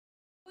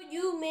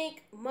you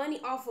make money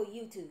off of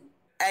YouTube?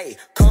 Hey,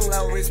 Kung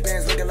Lao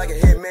wristbands looking like a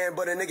hitman,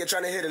 but a nigga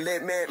trying to hit a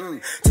lit man.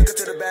 Took her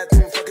to the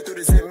bathroom, fucking through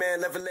the zip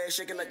man, left her leg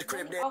shaking like the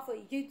crib Money off of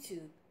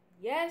YouTube?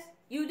 Yes,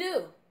 you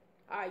do.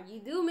 Alright, you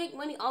do make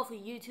money off of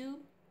YouTube.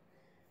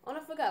 Oh, I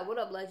forgot. What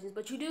up, legends?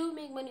 But you do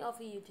make money off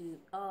of YouTube.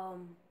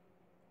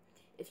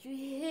 If you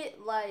hit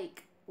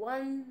like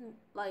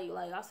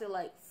I said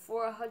like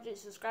 400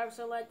 subscribers,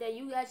 something like that,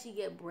 you actually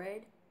get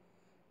bread.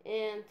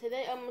 And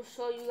today I'm gonna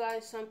show you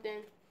guys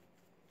something.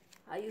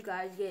 How you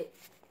guys get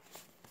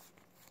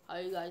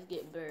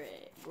bread.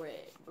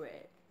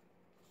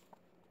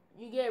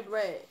 You get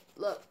bread.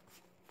 Look.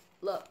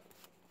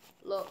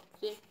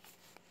 See?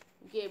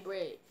 You get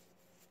bread.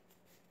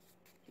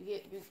 You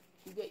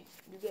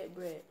get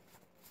bread.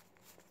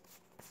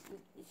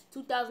 It's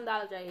 $2,000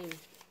 right here.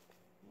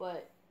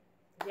 But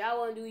if y'all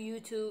want to do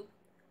YouTube,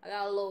 I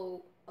got a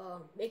little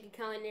make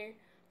account in there.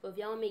 So if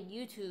y'all want to make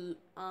YouTube,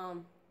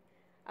 I'll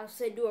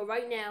say do it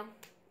right now.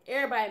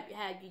 Everybody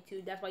has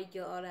YouTube. That's why you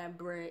get all that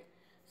bread.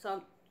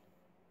 So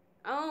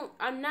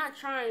I'm not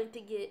trying to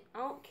get. I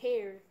don't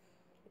care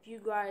if you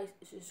guys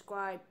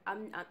subscribe.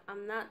 I'm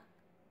not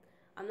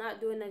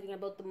doing anything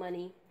about the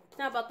money. It's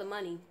not about the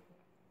money.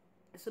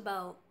 It's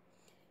about,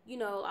 you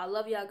know, I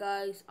love y'all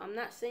guys. I'm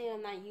not saying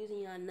I'm not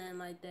using y'all nothing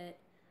like that.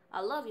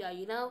 I love y'all,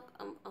 you know.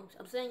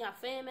 I'm saying y'all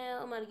fan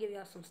mail. I'm gonna give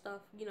y'all some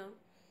stuff, you know.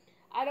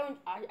 I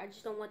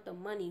just don't want the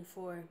money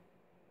for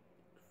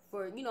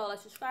you know, like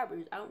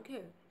subscribers. I don't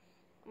care.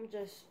 I'm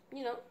just,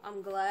 you know,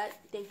 I'm glad.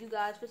 Thank you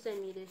guys for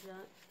sending me this,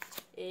 y'all.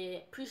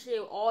 Appreciate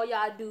all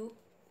y'all do.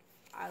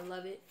 I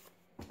love it.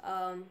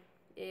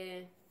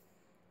 And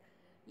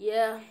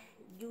yeah,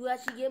 you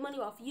actually get money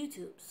off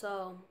YouTube.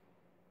 So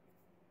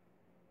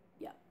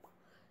yeah,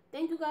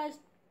 thank you guys.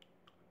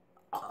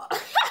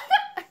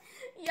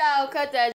 Y'all cut that.